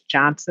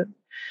Johnson.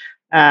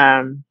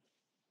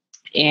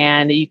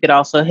 And you could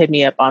also hit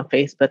me up on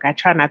Facebook. I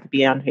try not to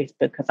be on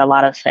Facebook because a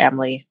lot of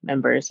family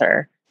members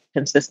are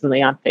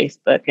consistently on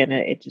Facebook, and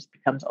it just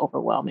becomes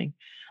overwhelming.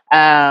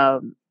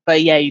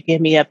 But yeah, you can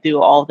hit me up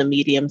through all the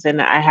mediums.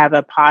 And I have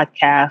a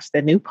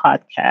new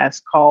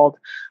podcast called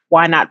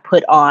Why Not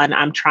Put On.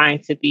 I'm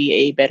trying to be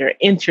a better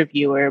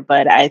interviewer,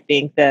 but I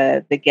think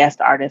the guest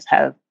artists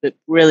have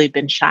really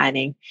been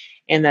shining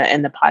in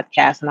the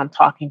podcast, and I'm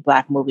talking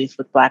Black movies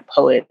with Black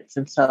poets.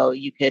 And so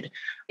you could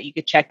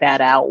check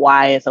that out.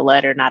 Why is a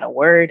letter, not a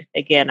word.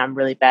 Again, I'm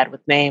really bad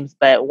with names,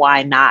 but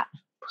why not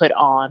put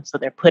on? So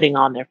they're putting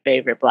on their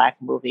favorite Black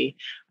movie.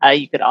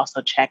 You could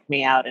also check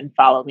me out and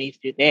follow me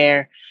through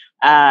there.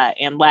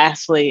 And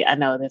lastly, I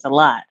know there's a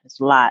lot. There's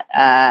a lot.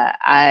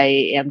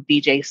 I am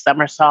DJ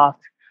Summersoft.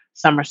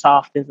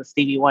 Summersoft is a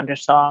Stevie Wonder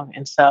song.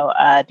 And so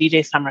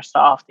DJ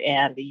Summersoft,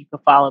 and you can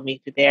follow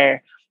me through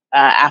there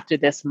after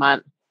this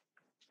month.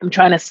 I'm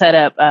trying to set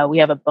up, we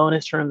have a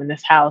bonus room in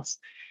this house,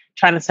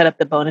 trying to set up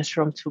the bonus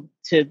room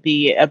to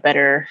be a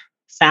better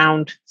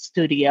sound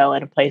studio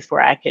and a place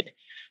where I could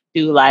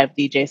do live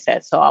DJ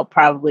sets. So I'll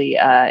probably,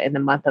 in the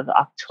month of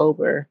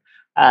October,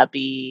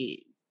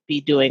 be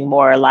doing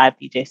more live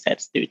DJ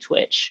sets through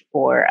Twitch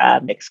or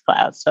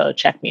Mixcloud. So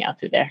check me out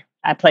through there.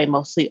 I play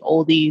mostly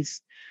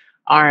oldies,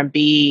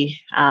 R&B,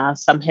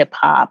 some hip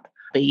hop,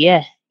 but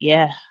yeah,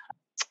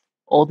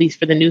 oldies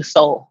for the new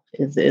soul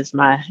is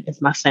my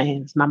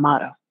saying, is my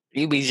motto.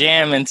 You be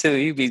jamming too.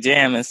 You be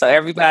jamming. So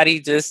everybody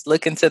just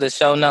look into the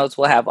show notes.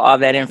 We'll have all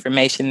that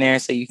information there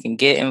so you can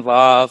get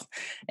involved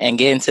and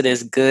get into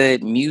this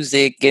good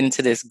music, get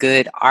into this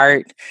good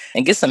art,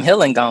 and get some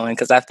healing going.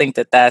 Because I think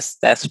that's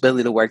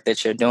really the work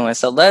that you're doing.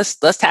 So let's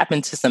tap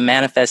into some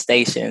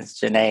manifestations,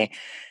 Janae.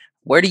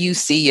 Where do you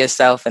see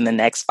yourself in the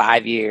next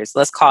 5 years?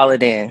 Let's call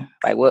it in.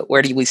 Like,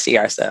 where do we see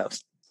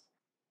ourselves?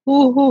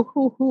 This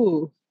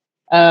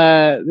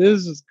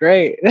is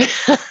great.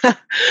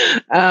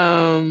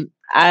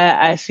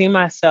 I see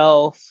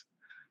myself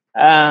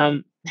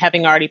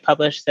having already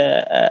published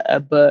a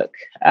book,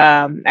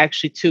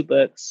 actually 2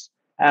 books.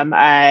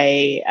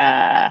 I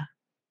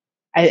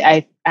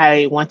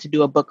want to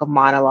do a book of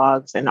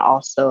monologues and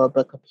also a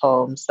book of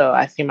poems. So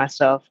I see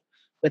myself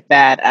with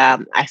that.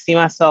 I see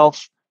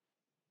myself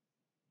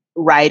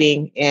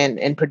writing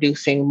and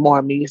producing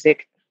more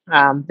music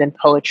than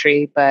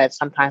poetry, but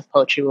sometimes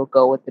poetry will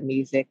go with the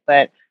music.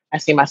 But I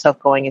see myself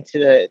going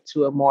into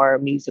a more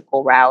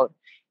musical route,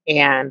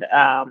 and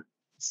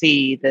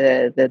see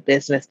the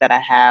business that I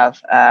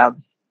have,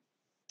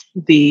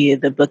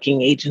 the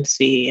booking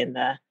agency, and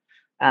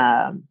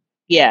I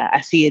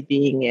see it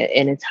being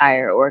an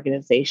entire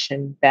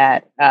organization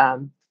that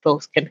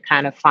folks can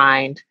kind of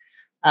find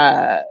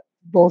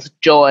both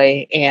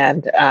joy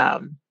and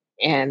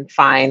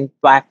find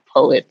Black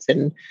poets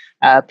and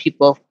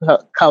people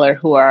of color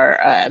who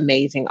are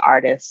amazing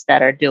artists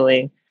that are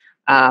doing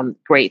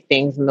great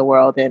things in the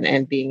world,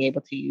 and being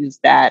able to use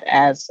that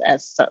as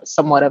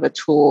somewhat of a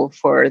tool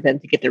for them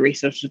to get the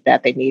resources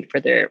that they need for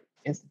their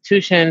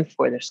institution,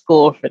 for their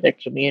school, for their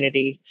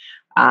community.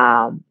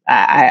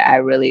 I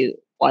really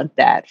want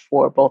that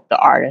for both the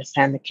artists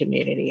and the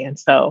community. And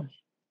so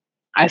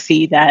I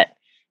see that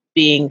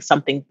being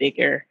something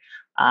bigger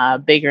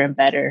and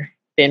better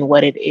than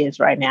what it is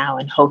right now,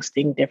 and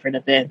hosting different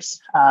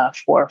events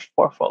for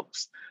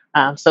folks.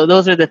 So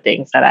those are the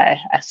things that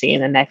I see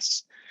in the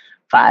next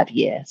 5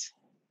 years.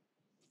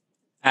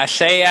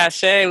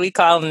 Ashe, we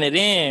calling it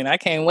in. I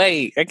can't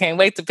wait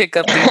to pick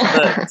up these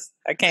books.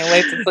 I can't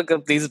wait to pick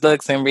up these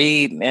books and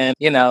read and,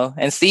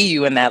 and see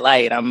you in that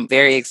light. I'm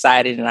very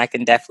excited, and I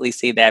can definitely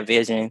see that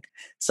vision.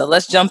 So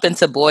let's jump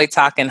into Boy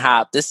Talking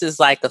Hop. This is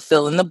like a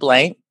fill in the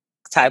blank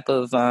type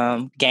of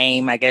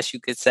game, I guess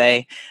you could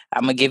say.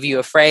 I'm going to give you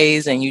a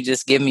phrase and you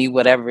just give me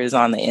whatever is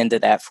on the end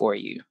of that for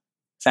you.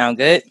 Sound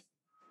good?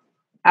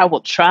 I will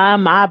try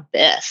my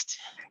best.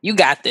 You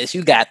got this.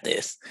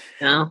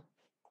 No.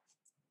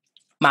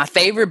 My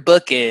favorite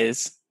book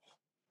is?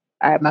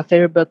 All right, my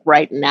favorite book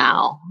right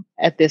now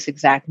at this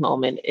exact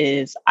moment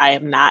is I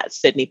Am Not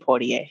Sidney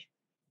Poitier.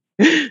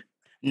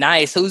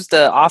 Nice. Who's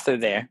the author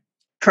there?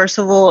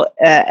 Percival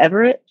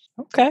Everett.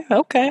 Okay.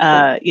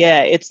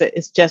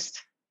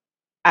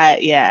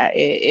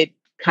 It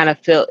kind of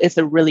it's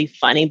a really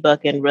funny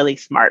book and really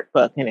smart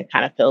book, and it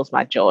kind of fills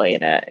my joy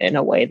in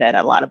a way that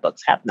a lot of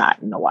books have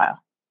not in a while.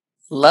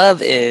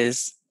 Love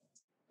is?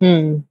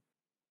 I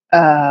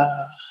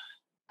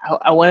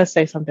want to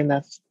say something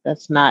that's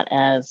not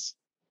as.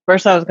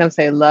 First, I was going to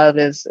say love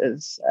is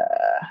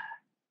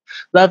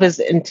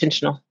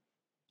intentional.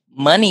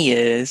 Money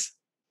is?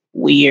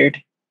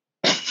 Weird.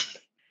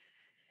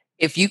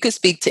 If you could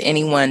speak to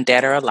anyone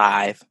dead or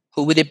alive,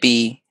 who would it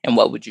be, and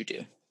what would you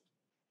do?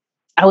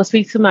 I would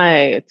speak to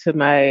my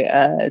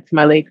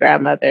late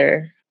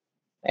grandmother,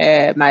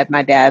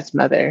 my dad's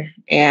mother,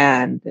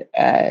 and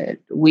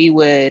we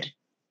would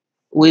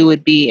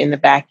be in the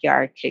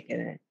backyard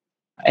kicking it,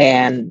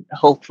 and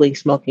hopefully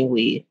smoking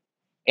weed,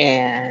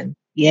 and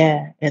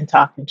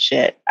talking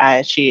shit.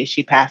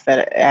 She passed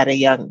at a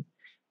young,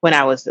 when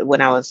I was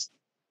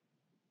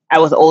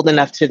old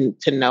enough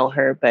to know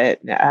her, but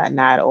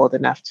not old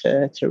enough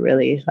to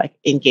really like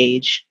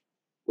engage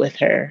with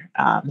her.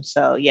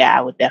 So yeah,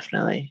 I would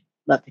definitely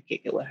love to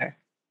kick it with her.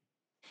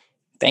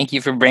 Thank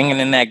you for bringing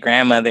in that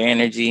grandmother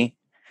energy.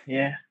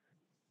 Yeah.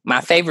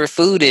 My favorite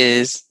food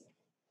is?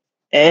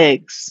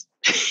 Eggs.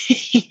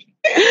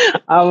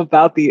 I'm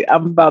about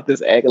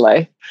this egg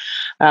life.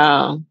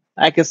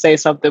 I could say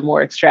something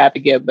more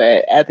extravagant,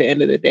 but at the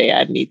end of the day,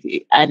 I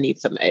need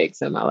some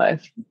eggs in my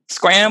life.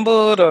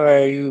 Scrambled, or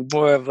are you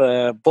more of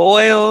a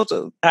boiled?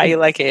 How you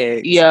like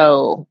eggs?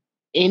 Yo,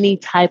 any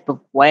type of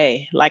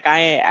way. Like I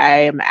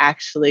am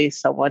actually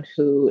someone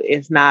who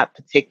is not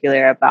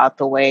particular about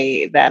the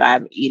way that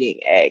I'm eating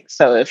eggs.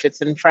 So if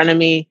it's in front of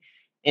me,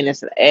 and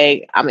it's an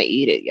egg, I'm gonna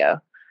eat it, yo.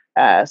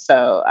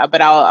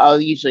 But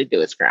I'll usually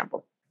do it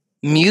scrambled.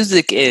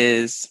 Music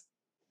is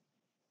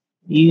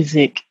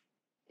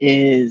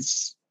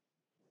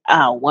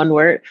one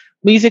word.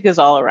 Music is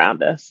all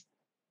around us.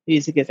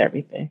 Music is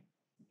everything.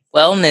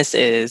 Wellness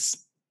is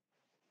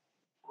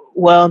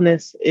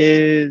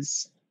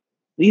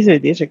these are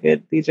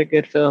good. These are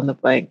good fill in the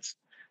blanks.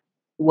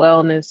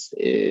 Wellness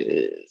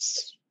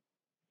is,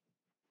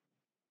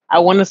 I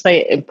want to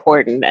say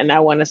important and I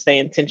want to say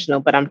intentional,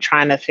 but I'm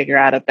trying to figure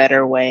out a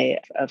better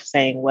way of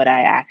saying what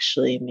I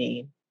actually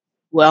mean.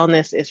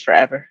 Wellness is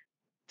forever.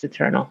 It's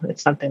eternal.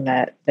 It's something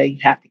that you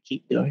have to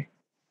keep doing.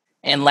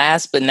 And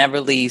last but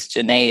never least,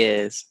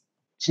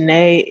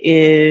 Janae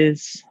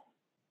is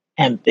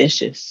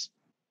ambitious.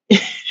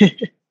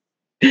 Janae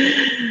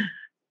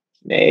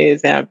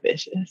is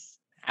ambitious.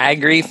 I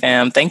agree,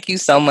 fam. Thank you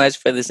so much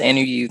for this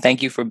interview.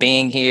 Thank you for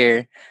being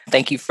here.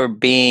 Thank you for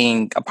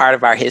being a part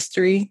of our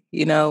history,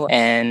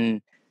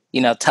 and,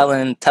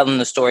 telling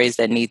the stories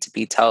that need to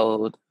be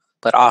told,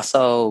 but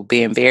also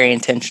being very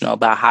intentional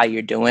about how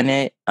you're doing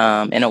it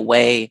in a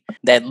way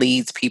that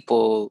leads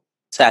people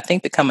to, I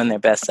think, becoming their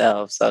best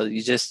selves. So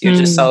you're just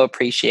so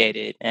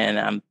appreciated. And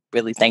I'm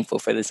really thankful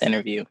for this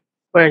interview.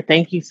 Well,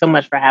 thank you so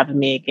much for having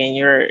me again.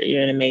 You're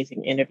an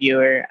amazing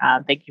interviewer.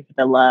 Thank you for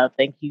the love.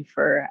 Thank you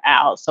for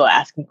also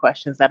asking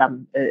questions that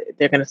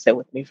they're going to sit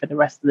with me for the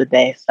rest of the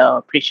day. So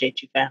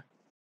appreciate you, fam.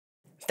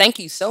 Thank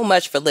you so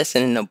much for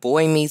listening to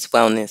Boy Meets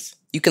Wellness.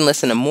 You can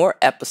listen to more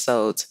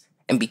episodes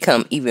and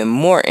become even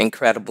more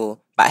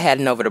incredible by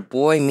heading over to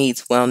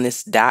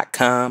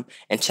boymeetswellness.com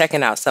and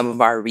checking out some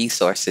of our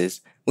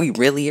resources. We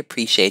really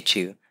appreciate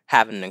you.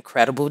 Have an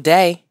incredible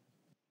day.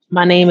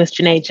 My name is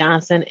Janae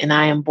Johnson, and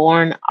I am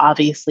born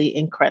obviously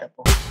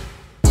incredible.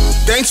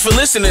 Thanks for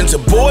listening to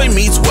Boy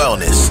Meets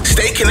Wellness.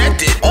 Stay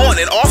connected on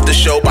and off the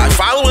show by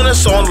following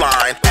us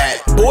online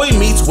at Boy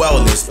Meets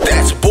Wellness.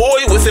 That's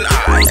boy with an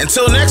I.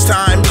 Until next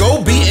time,